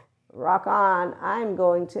what, rock on, I'm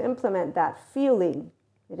going to implement that feeling.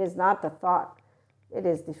 It is not the thought. It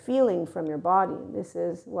is the feeling from your body. This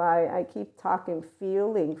is why I keep talking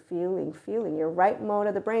feeling. Your right mode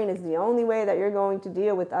of the brain is the only way that you're going to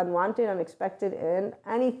deal with unwanted, unexpected, and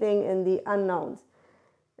anything in the unknowns.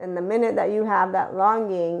 And the minute that you have that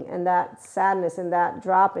longing and that sadness and that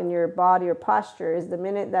drop in your body or posture is the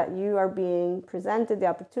minute that you are being presented the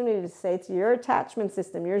opportunity to say to your attachment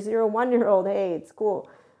system, your 0-1-year-old, hey, it's cool.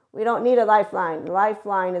 We don't need a lifeline. The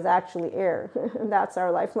lifeline is actually air. That's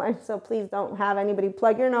our lifeline. So please don't have anybody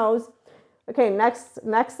plug your nose. Okay,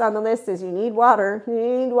 next on the list is you need water. You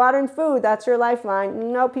need water and food. That's your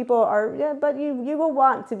lifeline. No, people are, yeah, but you will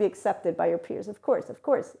want to be accepted by your peers. Of course.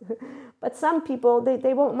 But some people,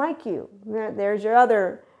 they won't like you. There's your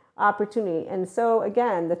other opportunity. And so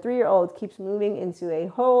again, the 3-year-old keeps moving into a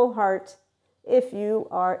whole heart if you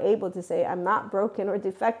are able to say, I'm not broken or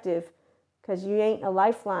defective because you ain't a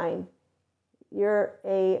lifeline. You're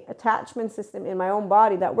a attachment system in my own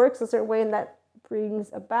body that works a certain way and that brings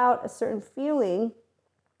about a certain feeling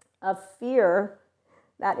of fear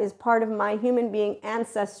that is part of my human being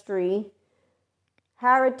ancestry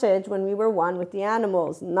heritage when we were one with the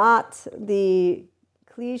animals, not the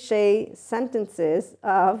cliche sentences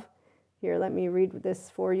of, here, let me read this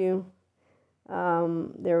for you.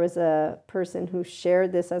 There was a person who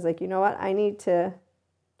shared this. I was like, you know what? I need to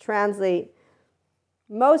translate.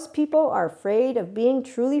 Most people are afraid of being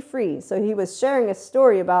truly free. So he was sharing a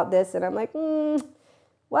story about this, and I'm like,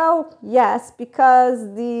 well, yes,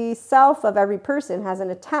 because the self of every person has an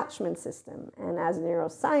attachment system. And as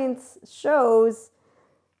neuroscience shows,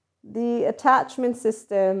 the attachment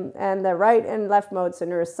system and the right and left mode. So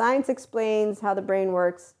neuroscience explains how the brain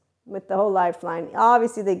works. with the whole lifeline.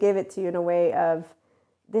 Obviously, they give it to you in a way of,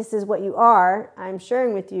 this is what you are. I'm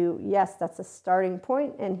sharing with you. Yes, that's a starting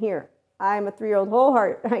point. And here, I'm a 3-year-old whole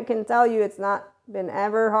heart. I can tell you it's not been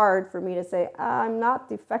ever hard for me to say, I'm not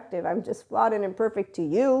defective. I'm just flawed and imperfect to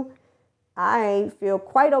you. I feel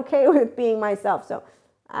quite okay with being myself. So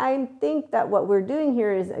I think that what we're doing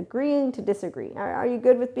here is agreeing to disagree. Are you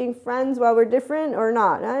good with being friends while we're different or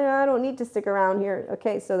not? I don't need to stick around here.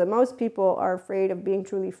 Okay, so the most people are afraid of being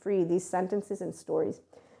truly free, these sentences and stories.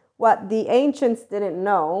 What the ancients didn't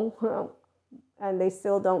know, and they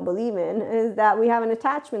still don't believe in, is that we have an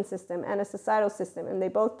attachment system and a societal system, and they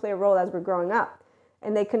both play a role as we're growing up.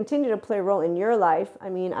 And they continue to play a role in your life. I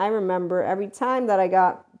mean, I remember every time that I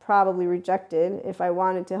got probably rejected, if I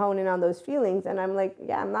wanted to hone in on those feelings, and I'm like,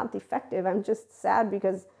 yeah, I'm not defective. I'm just sad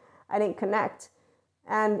because I didn't connect.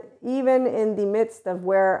 And even in the midst of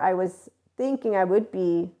where I was thinking I would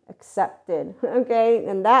be accepted, okay,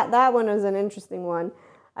 and that one was an interesting one.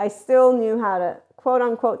 I still knew how to, quote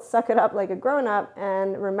unquote, suck it up like a grown up.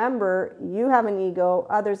 And remember, you have an ego,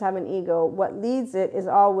 others have an ego. What leads it is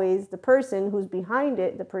always the person who's behind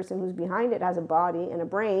it. The person who's behind it has a body and a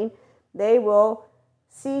brain. They will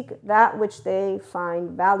seek that which they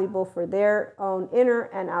find valuable for their own inner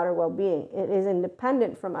and outer well-being. It is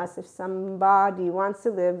independent from us if somebody wants to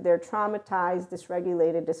live their traumatized,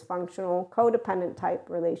 dysregulated, dysfunctional, codependent type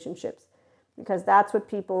relationships. Because that's what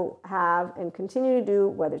people have and continue to do,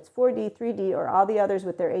 whether it's 4D, 3D, or all the others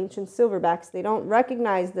with their ancient silverbacks. They don't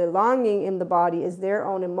recognize the longing in the body is their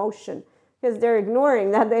own emotion, because they're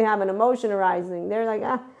ignoring that they have an emotion arising. They're like,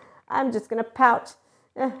 I'm just going to pout,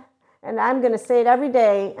 and I'm going to say it every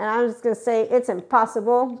day, and I'm just going to say it's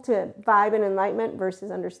impossible to vibe in enlightenment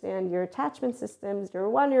versus understand your attachment systems, your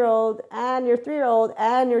 1-year-old and your 3-year-old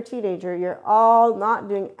and your teenager. You're all not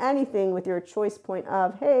doing anything with your choice point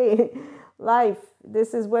of, hey, life,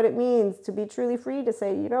 this is what it means to be truly free, to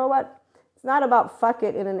say, you know what, it's not about fuck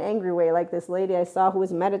it in an angry way like this lady I saw who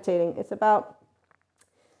was meditating. It's about,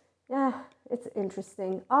 yeah, it's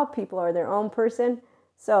interesting. All people are their own person.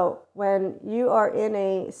 So when you are in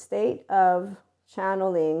a state of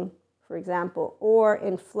channeling, for example, or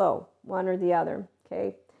in flow, one or the other,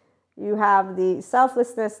 okay, you have the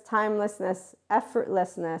selflessness, timelessness,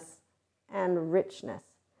 effortlessness, and richness.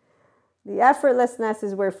 The effortlessness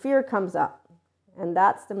is where fear comes up. And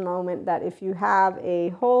that's the moment that if you have a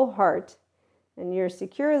whole heart and you're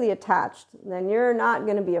securely attached, then you're not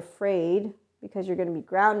going to be afraid because you're going to be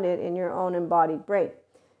grounded in your own embodied brain.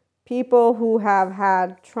 People who have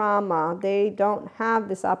had trauma, they don't have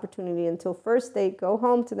this opportunity until first they go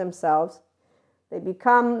home to themselves. They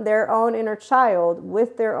become their own inner child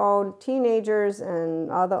with their own teenagers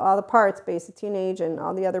and all the parts, basic teenage and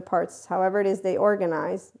all the other parts, however it is they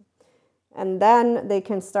organize. And then they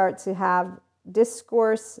can start to have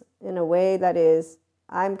discourse in a way that is,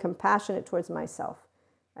 I'm compassionate towards myself.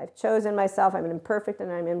 I've chosen myself. I'm imperfect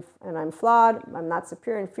and I'm flawed. I'm not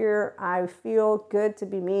superior, inferior. I feel good to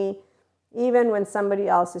be me, even when somebody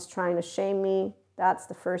else is trying to shame me. That's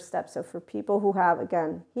the first step. So for people who have,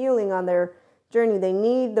 again, healing on their journey, they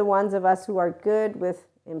need the ones of us who are good with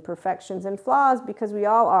imperfections and flaws, because we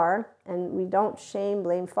all are, and we don't shame,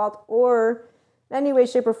 blame, fault, or in any way,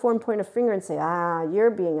 shape, or form point a finger and say,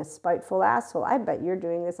 you're being a spiteful asshole. I bet you're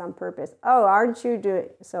doing this on purpose. Oh, aren't you doing?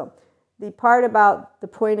 So the part about the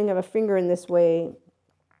pointing of a finger in this way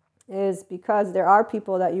is because there are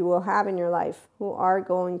people that you will have in your life who are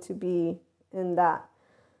going to be in that.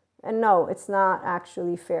 And no, it's not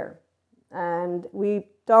actually fair. And we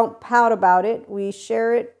don't pout about it. We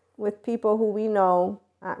share it with people who we know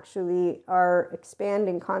actually are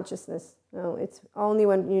expanding consciousness. No, it's only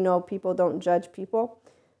when people don't judge people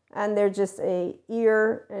and they're just a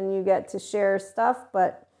ear and you get to share stuff.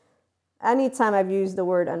 But anytime I've used the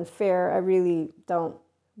word unfair, I really don't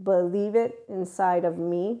believe it inside of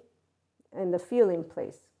me in the feeling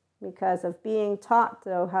place, because of being taught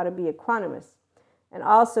though how to be equanimous and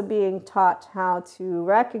also being taught how to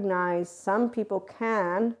recognize some people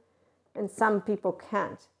can and some people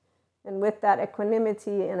can't. And with that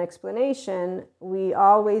equanimity and explanation, we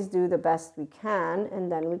always do the best we can,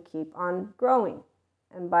 and then we keep on growing.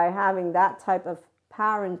 And by having that type of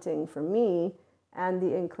parenting for me, and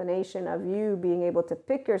the inclination of you being able to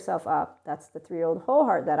pick yourself up, that's the 3-year-old whole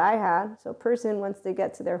heart that I had. So person, once they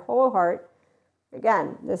get to their whole heart,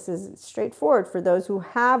 again, this is straightforward for those who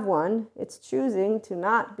have one, it's choosing to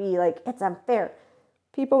not be like, it's unfair.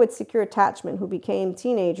 People with secure attachment who became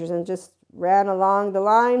teenagers and just ran along the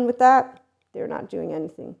line with that, they're not doing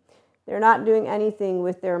anything. They're not doing anything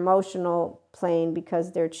with their emotional plane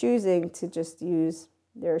because they're choosing to just use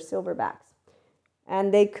their silverbacks.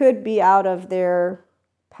 And they could be out of their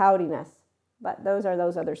poutiness. But those are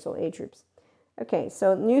those other soul age groups. Okay,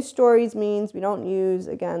 so new stories means we don't use,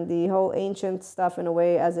 again, the whole ancient stuff in a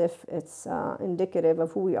way as if it's indicative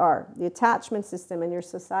of who we are. The attachment system and your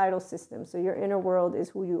societal system, so your inner world is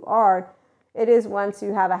who you are. It is once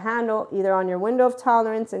you have a handle either on your window of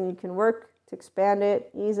tolerance and you can work to expand it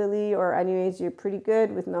easily, or anyways, you're pretty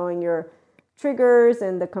good with knowing your triggers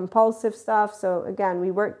and the compulsive stuff. So again,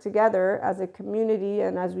 we work together as a community,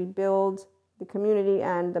 and as we build the community,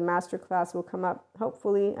 and the masterclass will come up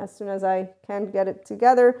hopefully as soon as I can get it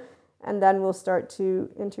together, and then we'll start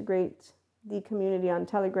to integrate the community on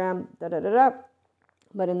Telegram. But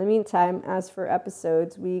in the meantime, as for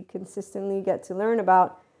episodes, we consistently get to learn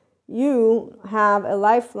about you have a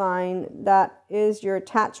lifeline that is your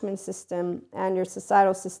attachment system and your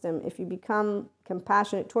societal system. If you become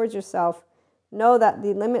compassionate towards yourself, know that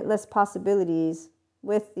the limitless possibilities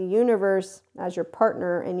with the universe as your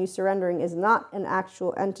partner and you surrendering is not an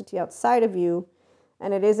actual entity outside of you,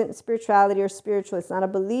 and it isn't spirituality or spiritual. It's not a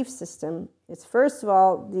belief system. It's first of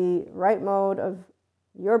all the right mode of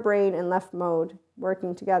your brain and left mode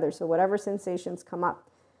working together. So whatever sensations come up.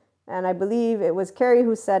 And I believe it was Carrie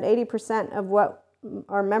who said 80% of what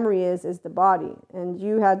our memory is the body. And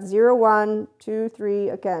you had 0, 1, 2, 3.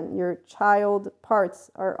 Again, your child parts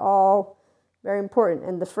are all very important.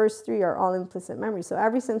 And the first 3 are all implicit memory. So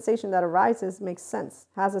every sensation that arises makes sense,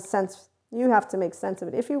 has a sense. You have to make sense of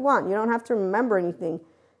it if you want. You don't have to remember anything.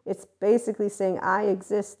 It's basically saying, I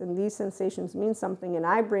exist and these sensations mean something. And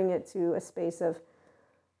I bring it to a space of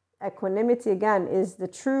equanimity. Again, is the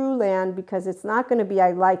true land, because it's not going to be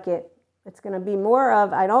I like it. It's going to be more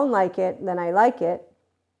of I don't like it than I like it.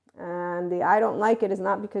 And the I don't like it is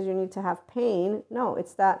not because you need to have pain. No,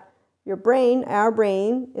 it's that your brain, our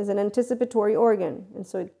brain, is an anticipatory organ. And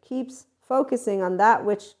so it keeps focusing on that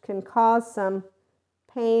which can cause some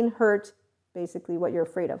pain, hurt, basically what you're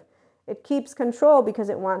afraid of. It keeps control because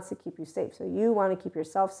it wants to keep you safe. So you want to keep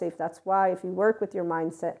yourself safe. That's why if you work with your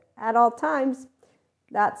mindset at all times,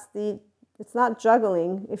 it's not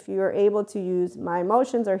juggling. If you're able to use my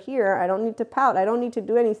emotions are here, I don't need to pout. I don't need to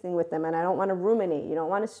do anything with them. And I don't want to ruminate. You don't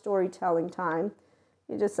want a storytelling time.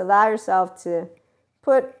 You just allow yourself to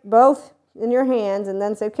put both in your hands and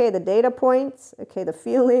then say, okay, the data points, okay, the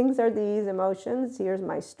feelings are these emotions. Here's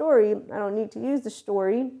my story. I don't need to use the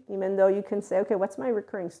story, even though you can say, okay, what's my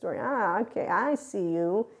recurring story? Okay, I see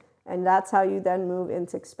you. And that's how you then move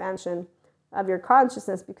into expansion of your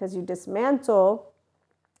consciousness, because you dismantle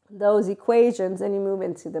those equations and you move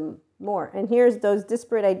into them more. And here's those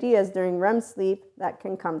disparate ideas during REM sleep that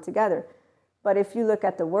can come together. But if you look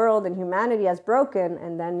at the world and humanity as broken,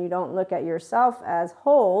 and then you don't look at yourself as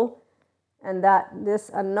whole, and that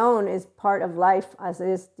this unknown is part of life, as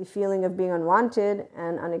is the feeling of being unwanted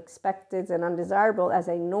and unexpected and undesirable as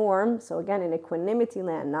a norm. So again, in equanimity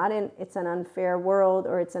land, not in it's an unfair world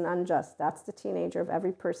or it's an unjust. That's the teenager of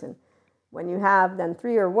every person. When you have then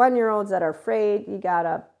 3 or 1-year-olds that are afraid, you got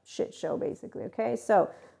a shit show basically, okay? So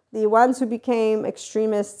the ones who became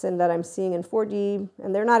extremists and that I'm seeing in 4D,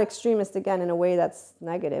 and they're not extremists again in a way that's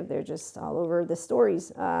negative, they're just all over the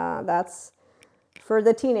stories. That's for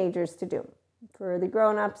the teenagers to do. For the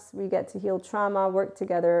grown-ups, we get to heal trauma, work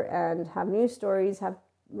together, and have new stories, have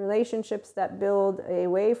relationships that build a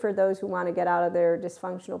way for those who want to get out of their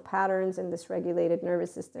dysfunctional patterns and dysregulated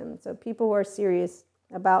nervous system. So people who are serious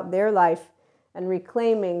about their life and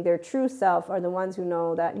reclaiming their true self are the ones who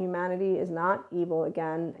know that humanity is not evil.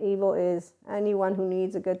 Again, evil is anyone who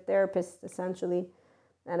needs a good therapist, essentially,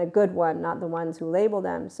 and a good one, not the ones who label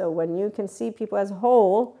them. So when you can see people as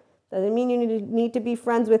whole, doesn't mean you need to be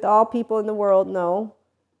friends with all people in the world, no.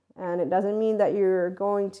 And it doesn't mean that you're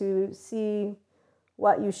going to see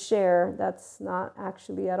what you share. That's not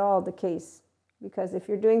actually at all the case. Because if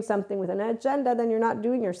you're doing something with an agenda, then you're not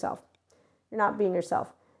doing yourself. You're not being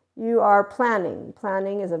yourself. You are planning.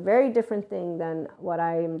 Planning is a very different thing than what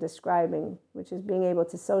I am describing, which is being able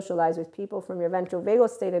to socialize with people from your ventral vagal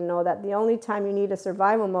state and know that the only time you need a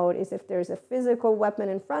survival mode is if there's a physical weapon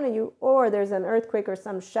in front of you or there's an earthquake or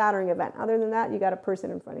some shattering event. Other than that, you got a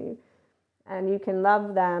person in front of you. And you can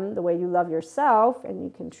love them the way you love yourself, and you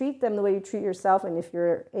can treat them the way you treat yourself. And if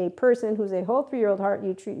you're a person who's a whole 3-year-old heart,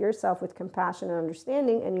 you treat yourself with compassion and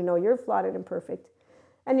understanding, and you know you're flawed and imperfect.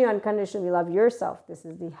 And you unconditionally love yourself. This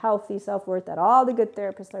is the healthy self-worth that all the good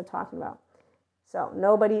therapists are talking about. So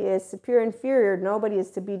nobody is superior, inferior. Nobody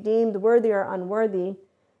is to be deemed worthy or unworthy.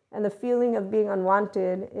 And the feeling of being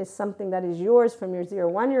unwanted is something that is yours from your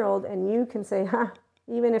 0-1-year-old. And you can say,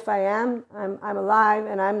 even if I am, I'm alive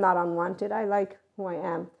and I'm not unwanted. I like who I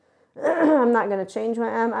am. I'm not going to change who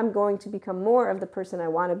I am. I'm going to become more of the person I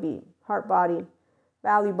want to be. Heart body,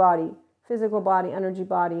 value body. physical body, energy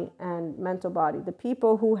body, and mental body. The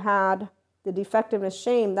people who had the defectiveness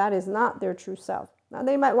shame, that is not their true self. Now,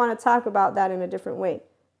 they might want to talk about that in a different way,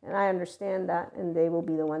 and I understand that, and they will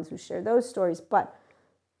be the ones who share those stories, but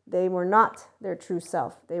they were not their true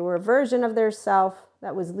self. They were a version of their self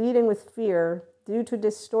that was leading with fear due to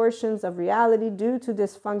distortions of reality, due to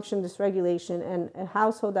dysfunction, dysregulation, and a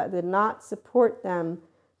household that did not support them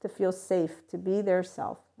to feel safe, to be their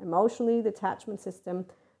self. Emotionally, the attachment system,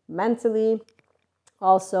 mentally,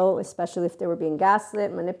 also, especially if they were being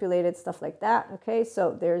gaslit, manipulated, stuff like that. Okay,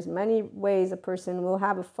 so there's many ways a person will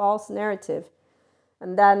have a false narrative.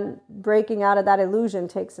 And then breaking out of that illusion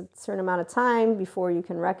takes a certain amount of time before you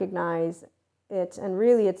can recognize it. And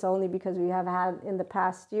really, it's only because we have had in the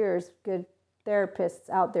past years good therapists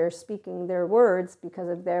out there speaking their words, because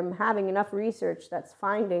of them having enough research that's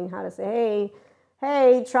finding how to say,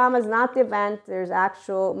 hey, trauma is not the event. There's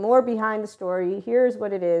actual more behind the story. Here's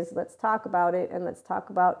what it is. Let's talk about it. And let's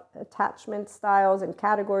talk about attachment styles and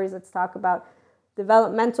categories. Let's talk about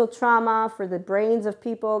developmental trauma for the brains of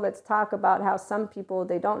people. Let's talk about how some people,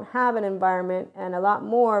 they don't have an environment, and a lot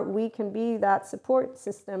more. We can be that support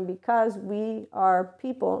system because we are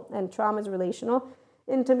people, and trauma is relational.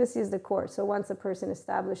 Intimacy is the core. So once a person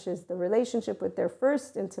establishes the relationship with their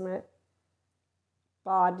first intimate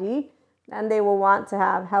body, then they will want to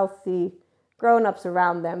have healthy grown-ups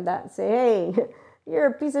around them that say, hey, you're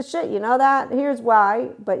a piece of shit, you know that? Here's why.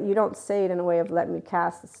 But you don't say it in a way of let me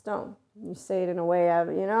cast a stone. You say it in a way of,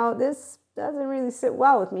 this doesn't really sit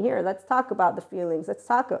well with me here. Let's talk about the feelings. Let's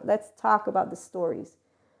talk about the stories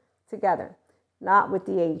together, not with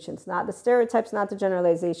the ancients, not the stereotypes, not the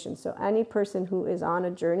generalizations. So any person who is on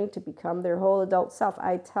a journey to become their whole adult self,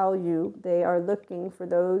 I tell you, they are looking for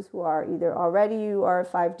those who are either already you are a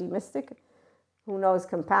 5D mystic, who knows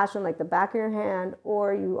compassion like the back of your hand,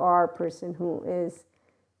 or you are a person who is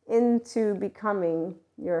into becoming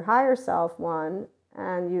your higher self, one,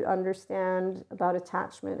 and you understand about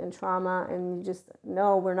attachment and trauma, and you just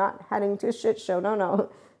know we're not heading to a shit show. No.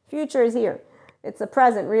 Future is here. It's the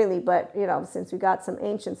present, really, but, since we got some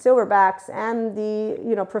ancient silverbacks and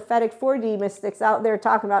the, prophetic 4D mystics out there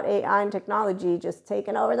talking about AI and technology just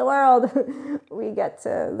taking over the world, we get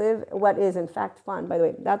to live what is, in fact, fun. By the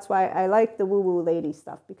way, that's why I like the woo-woo lady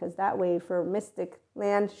stuff, because that way for mystic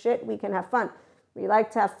land shit, we can have fun. We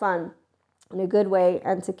like to have fun in a good way,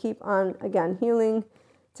 and to keep on, again, healing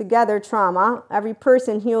together trauma. Every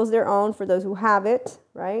person heals their own for those who have it,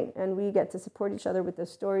 right? And we get to support each other with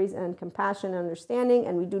those stories and compassion and understanding.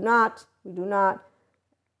 And we do not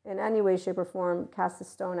in any way, shape, or form cast a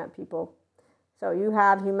stone at people. So you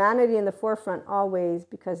have humanity in the forefront always,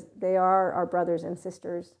 because they are our brothers and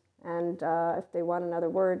sisters. And if they want another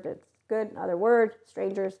word, that's good. Another word,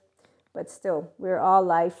 strangers. But still, we're all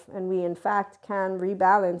life, and we, in fact, can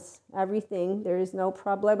rebalance everything. There is no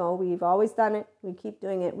problemo. We've always done it. We keep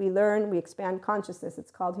doing it. We learn. We expand consciousness.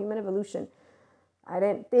 It's called human evolution. I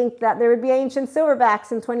didn't think that there would be ancient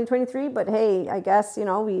silverbacks in 2023, but hey, I guess,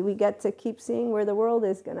 we get to keep seeing where the world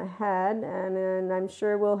is going to head, and I'm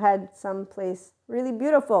sure we'll head someplace really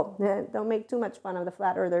beautiful. Don't make too much fun of the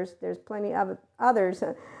flat earthers. There's plenty of others.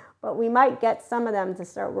 But we might get some of them to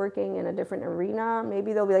start working in a different arena.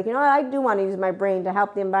 Maybe they'll be like, I do want to use my brain to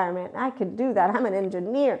help the environment. I could do that. I'm an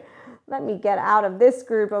engineer. Let me get out of this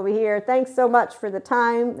group over here. Thanks so much for the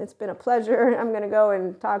time. It's been a pleasure. I'm going to go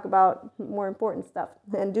and talk about more important stuff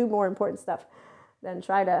and do more important stuff than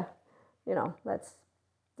try to, let's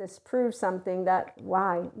disprove something that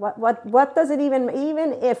why? What does it even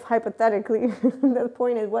if hypothetically, the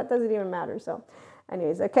point is, what does it even matter? So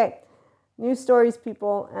anyways, okay. New stories,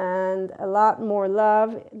 people, and a lot more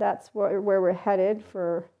love. That's where we're headed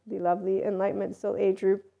for the lovely Enlightenment Soul Age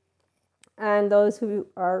group. And those who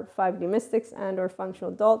are 5D mystics and or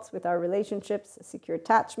functional adults with our relationships, secure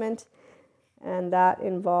attachment. And that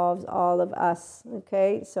involves all of us.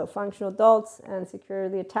 Okay, so functional adults and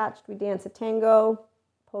securely attached, we dance a tango.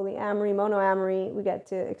 Polyamory, monoamory, we get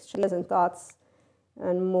to exchange ideas and thoughts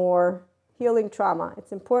and more. Healing trauma.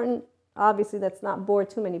 It's important. Obviously, let's not bore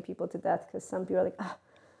too many people to death, because some people are like,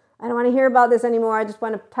 I don't want to hear about this anymore. I just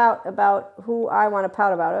want to pout about who I want to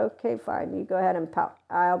pout about. Okay, fine. You go ahead and pout.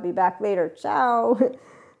 I'll be back later. Ciao.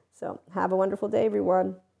 So have a wonderful day, everyone.